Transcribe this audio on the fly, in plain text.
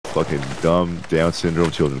fucking dumb Down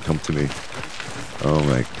syndrome children come to me. Oh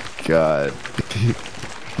my god.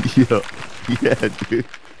 Yo, yeah, dude.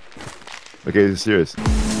 Okay, this is serious.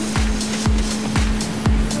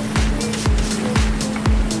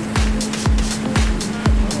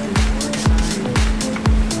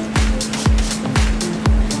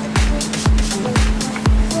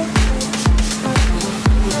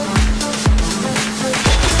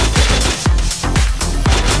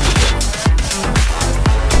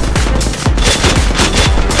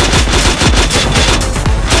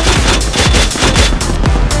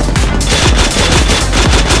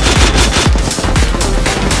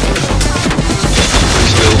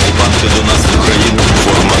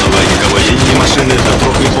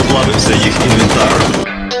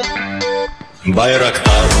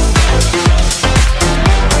 Байрактар,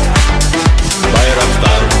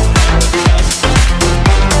 Байрактар,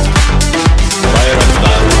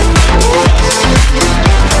 Байрактар,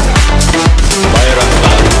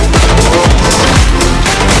 Байрактар.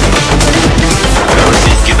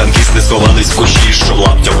 Російські танкісти сховались в кущі, що в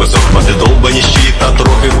лаптях висохнути довбані щит, та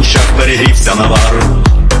трохи в ущах перегрівся навар.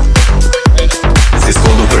 Зі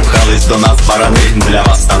сходу припхались до нас барани, для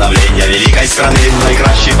восстановлення великої страни,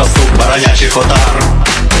 найкращий пастух баранячих отар.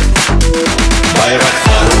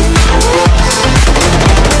 Байрактар,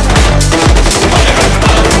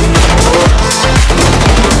 Байрактар,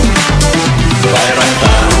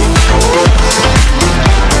 Байрактар,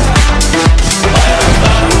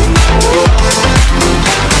 Байрактар.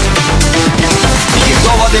 Їх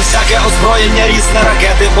доводи, всяке озброєння, різне,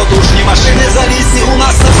 ракети, потужні машини залізні, у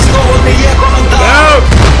нас завжди не є коментар.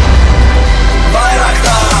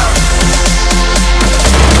 Байрактар,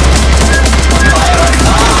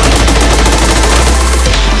 Байрактар.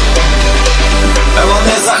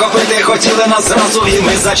 Вони захопити хотіли нас зразу, і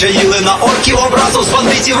ми зачаїли на орків образу, з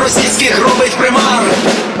бандитів російських робить примар.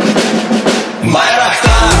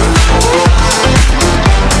 Байрактар,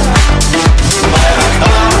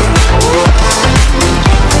 Байрактар,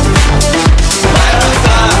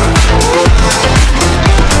 Байрактар,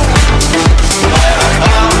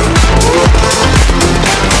 Байрактар.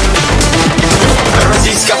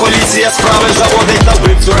 Російська поліція справи заводить, та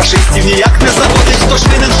вбивцю рашистів ніяк не заводить. Хто ж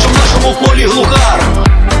винен, що в нашому полі глухар?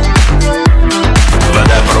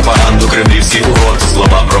 Веде пропаганду кремлівський урод,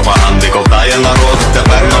 слова пропаганди ковтає народ.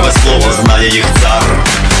 Тепер нове слово знає їх цар.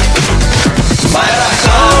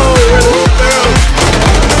 Байрактар,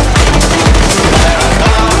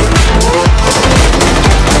 Байрактар,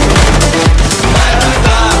 Байрактар,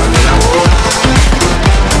 Байрактар,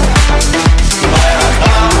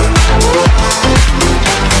 Байрактар.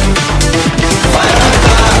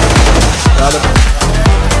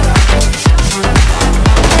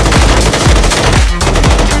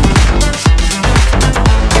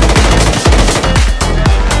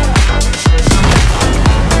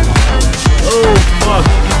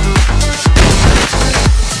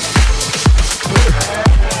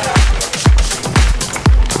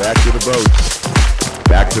 Back to the boats.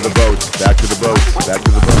 Back to the boats. Back to the boats. Back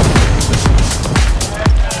to the boats.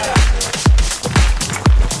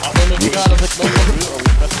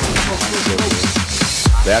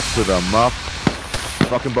 Back to the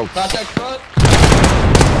fucking boats. Contact front.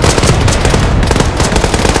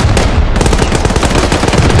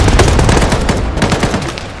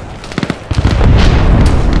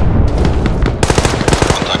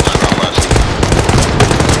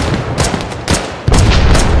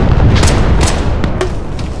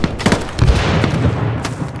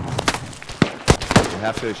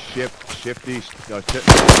 Have to shift these.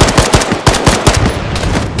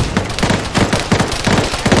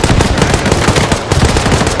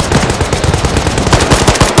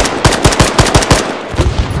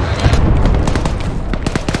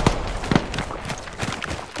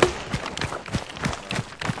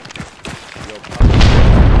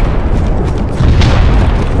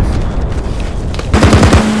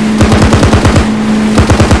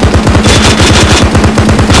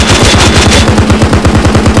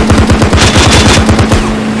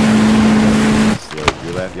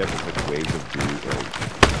 You have to put waves of dudes, like...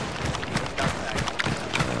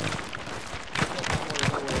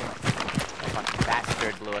 Fucking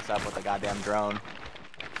bastard blew us up with a goddamn drone.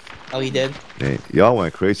 Oh, he did? Hey, y'all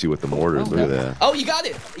went crazy with the mortars, look at that. Oh, you got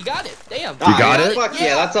it! You got it! Damn! You got it? Fuck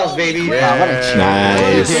yeah, that's us, baby. Yeah, what a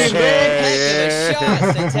Nice.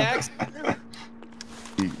 Shot,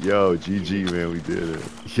 Yo, GG, man, we did it.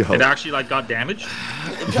 Yo. It actually like got damaged.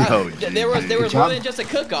 Yo, there was more than just a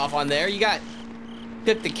cook-off on there. You got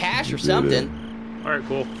cooked the cash or something. All right,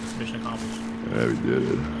 cool. Mission accomplished. Yeah, we did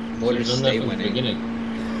it. Mortars stay winning.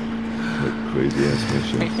 Like crazy ass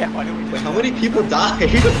mission. Yeah, why do we Wait, just how many people died?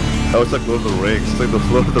 Oh, it's like Lord of the Rings. It's like the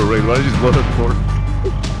Lord of the Rings. Why don't you just blow the port?